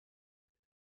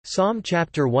Psalm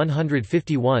chapter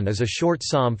 151 is a short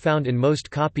psalm found in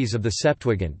most copies of the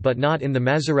Septuagint but not in the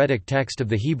Masoretic text of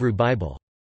the Hebrew Bible.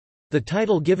 The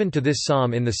title given to this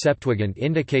psalm in the Septuagint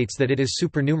indicates that it is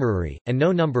supernumerary, and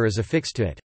no number is affixed to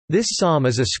it. This psalm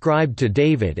is ascribed to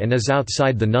David and is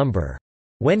outside the number,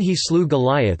 when he slew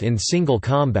Goliath in single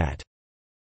combat.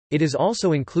 It is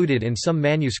also included in some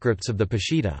manuscripts of the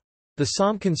Peshitta. The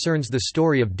psalm concerns the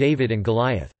story of David and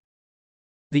Goliath.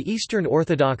 The Eastern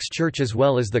Orthodox Church as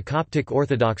well as the Coptic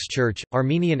Orthodox Church,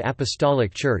 Armenian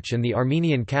Apostolic Church and the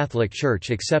Armenian Catholic Church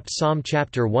accept Psalm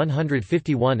chapter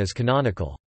 151 as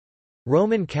canonical.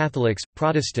 Roman Catholics,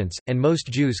 Protestants, and most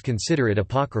Jews consider it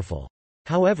apocryphal.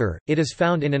 However, it is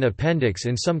found in an appendix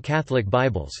in some Catholic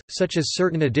Bibles, such as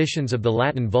certain editions of the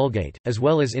Latin Vulgate, as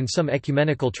well as in some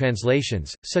ecumenical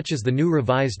translations, such as the New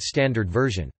Revised Standard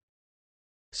Version.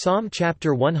 Psalm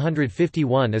chapter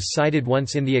 151 is cited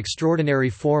once in the extraordinary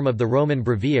form of the Roman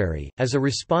Breviary, as a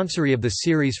responsory of the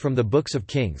series from the Books of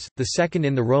Kings, the second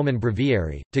in the Roman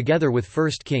Breviary, together with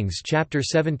 1 Kings chapter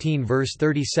 17 verse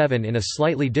 37 in a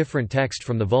slightly different text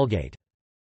from the Vulgate.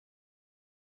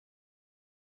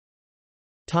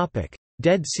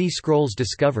 Dead Sea Scrolls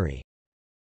discovery.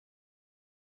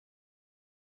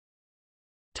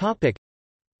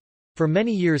 For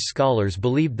many years scholars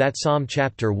believed that Psalm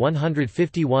chapter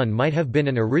 151 might have been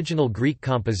an original Greek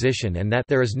composition and that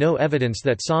there is no evidence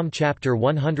that Psalm chapter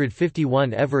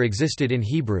 151 ever existed in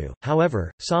Hebrew. However,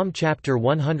 Psalm chapter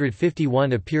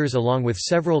 151 appears along with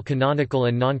several canonical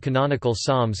and non-canonical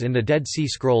psalms in the Dead Sea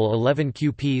Scroll 11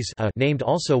 QPs named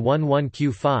also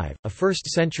 11Q5, a 1st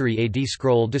century AD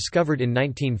scroll discovered in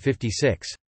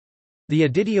 1956. The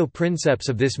editio princeps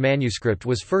of this manuscript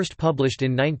was first published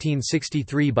in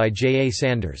 1963 by J. A.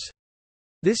 Sanders.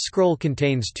 This scroll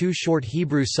contains two short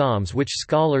Hebrew psalms which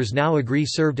scholars now agree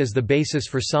served as the basis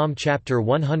for Psalm chapter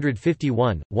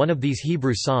 151. One of these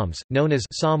Hebrew psalms, known as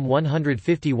Psalm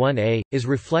 151a, is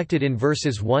reflected in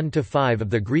verses 1 to 5 of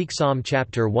the Greek Psalm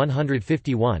chapter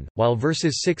 151, while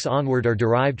verses 6 onward are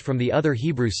derived from the other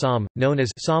Hebrew psalm, known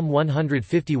as Psalm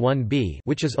 151b,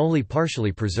 which is only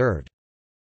partially preserved.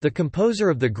 The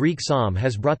composer of the Greek psalm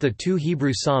has brought the two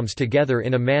Hebrew psalms together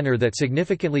in a manner that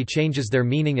significantly changes their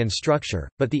meaning and structure,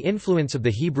 but the influence of the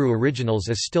Hebrew originals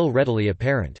is still readily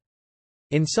apparent.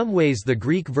 In some ways the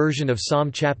Greek version of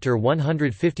Psalm chapter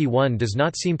 151 does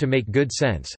not seem to make good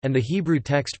sense, and the Hebrew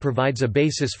text provides a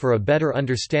basis for a better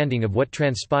understanding of what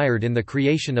transpired in the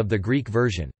creation of the Greek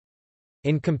version.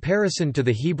 In comparison to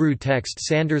the Hebrew text,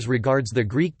 Sanders regards the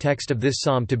Greek text of this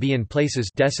psalm to be in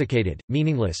places desiccated,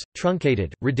 meaningless,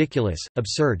 truncated, ridiculous,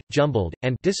 absurd, jumbled,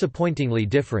 and disappointingly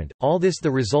different, all this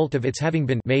the result of its having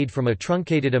been made from a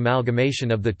truncated amalgamation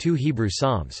of the two Hebrew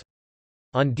psalms.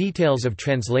 On details of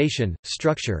translation,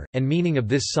 structure, and meaning of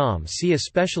this psalm see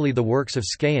especially the works of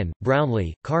Scaon,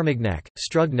 Brownlee, Carmignac,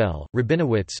 Strugnell,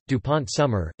 Rabinowitz, DuPont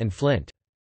Summer, and Flint.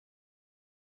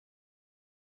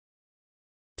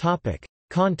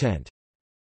 Content.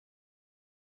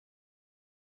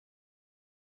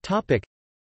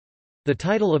 The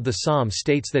title of the psalm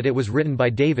states that it was written by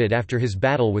David after his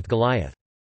battle with Goliath.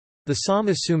 The psalm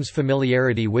assumes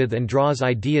familiarity with and draws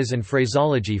ideas and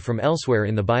phraseology from elsewhere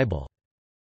in the Bible.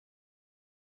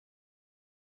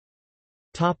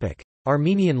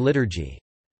 Armenian liturgy.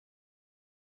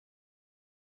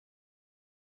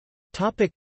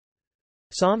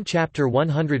 Psalm chapter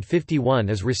 151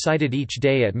 is recited each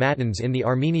day at Matins in the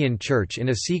Armenian Church in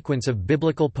a sequence of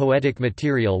biblical poetic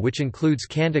material which includes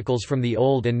canticles from the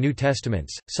Old and New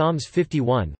Testaments, Psalms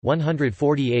 51,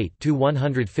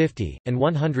 148–150, and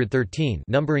 113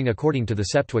 numbering according to the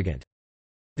Septuagint.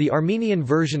 The Armenian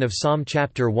version of Psalm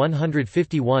chapter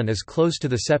 151 is close to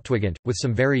the Septuagint, with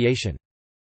some variation.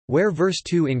 Where verse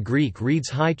 2 in Greek reads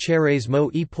Hi cheres mo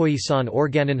epoisan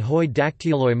organon hoi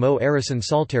dactyloi mo erison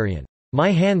psalterion.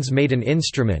 My hands made an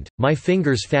instrument, my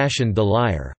fingers fashioned the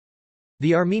lyre.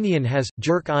 The Armenian has,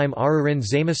 Jerk im arurin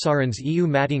zamasarans eu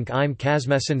matink im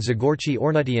kazmesan zagorchi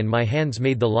ornutian my hands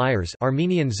made the lyres.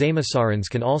 Armenian zamasarans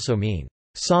can also mean,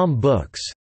 psalm books,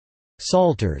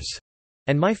 psalters,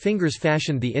 and my fingers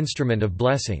fashioned the instrument of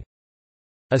blessing.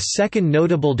 A second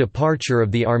notable departure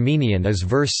of the Armenian is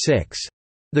verse 6.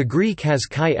 The Greek has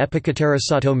kai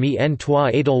epikaterasato mi en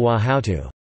toi adolwa hautu.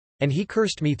 And he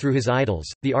cursed me through his idols.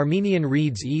 The Armenian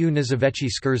reads Eu nazavechi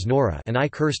skurs nora and I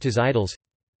cursed his idols.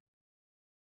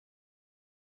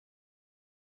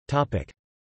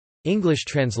 English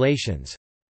translations.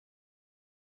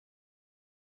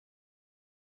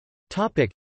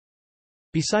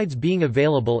 Besides being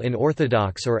available in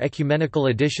Orthodox or ecumenical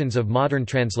editions of modern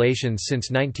translations since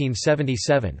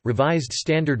 1977, Revised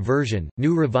Standard Version,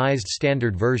 New Revised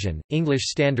Standard Version, English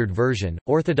Standard Version,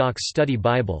 Orthodox Study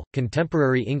Bible,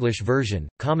 Contemporary English Version,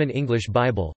 Common English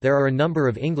Bible, there are a number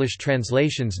of English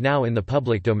translations now in the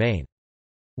public domain.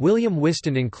 William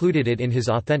Whiston included it in his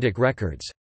Authentic Records.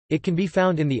 It can be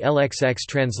found in the LXX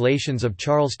translations of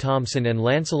Charles Thomson and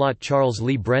Lancelot Charles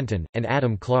Lee Brenton, and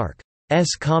Adam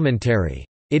Clarke's commentary.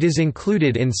 It is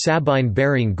included in Sabine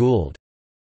Baring Gould's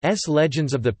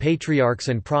Legends of the Patriarchs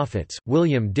and Prophets,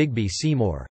 William Digby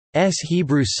Seymour's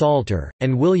Hebrew Psalter,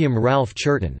 and William Ralph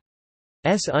Churton's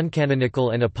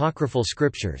Uncanonical and Apocryphal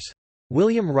Scriptures.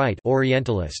 William Wright,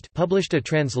 Orientalist, published a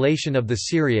translation of the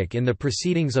Syriac in the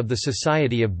Proceedings of the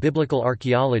Society of Biblical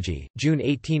Archaeology, June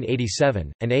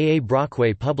 1887, and A. A.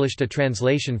 Brockway published a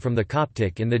translation from the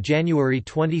Coptic in the January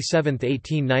 27,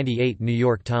 1898 New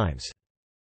York Times.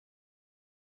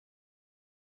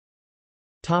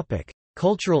 Topic: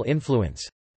 Cultural influence.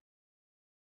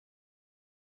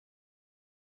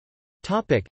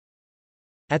 Topic: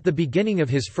 At the beginning of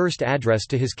his first address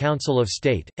to his Council of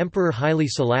State, Emperor Haile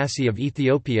Selassie of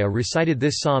Ethiopia recited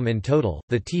this psalm in total.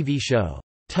 The TV show,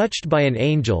 Touched by an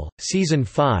Angel, Season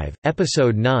 5,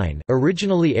 Episode 9,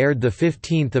 originally aired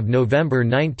 15 November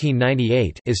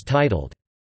 1998, is titled,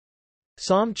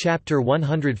 Psalm Chapter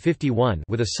 151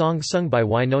 with a song sung by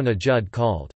Wynonna Judd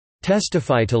called,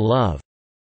 Testify to Love.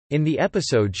 In the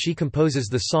episode she composes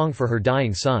the song for her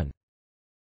dying son.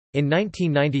 In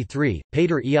 1993,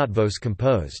 Péter Eötvös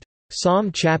composed,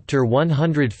 Psalm Chapter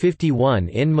 151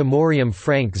 in memoriam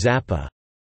Frank Zappa,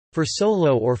 for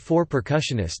solo or four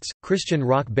percussionists. Christian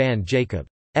rock band Jacob's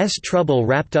Trouble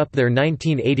wrapped up their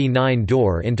 1989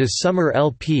 Door into Summer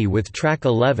LP with track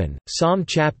 11, Psalm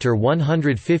Chapter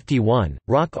 151.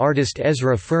 Rock artist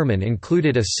Ezra Furman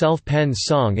included a self-penned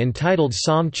song entitled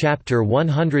Psalm Chapter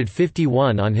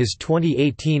 151 on his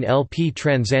 2018 LP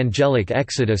Transangelic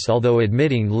Exodus, although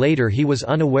admitting later he was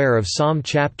unaware of Psalm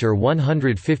Chapter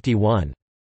 151's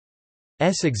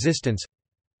existence.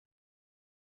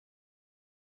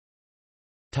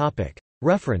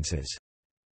 References.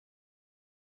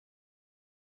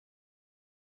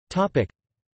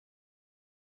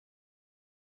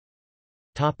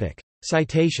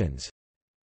 Citations.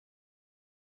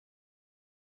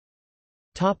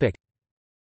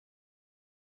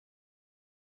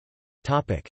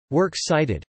 Works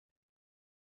cited.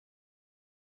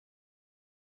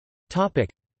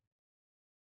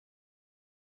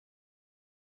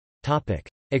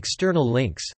 External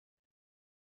links.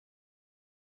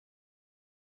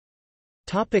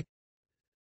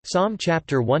 Psalm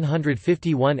Chapter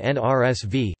 151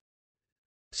 NRSV,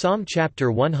 Psalm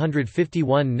Chapter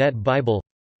 151 Net Bible,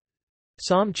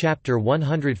 Psalm Chapter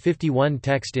 151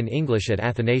 text in English at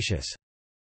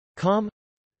Athanasius.com,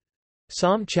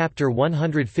 Psalm Chapter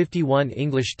 151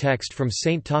 English text from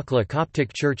St. Thocla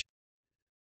Coptic Church,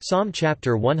 Psalm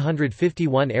Chapter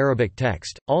 151 Arabic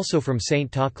text, also from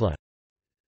St. Thocla,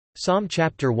 Psalm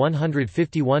Chapter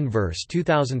 151 verse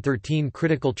 2013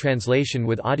 critical translation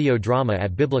with audio drama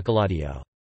at Biblical Audio.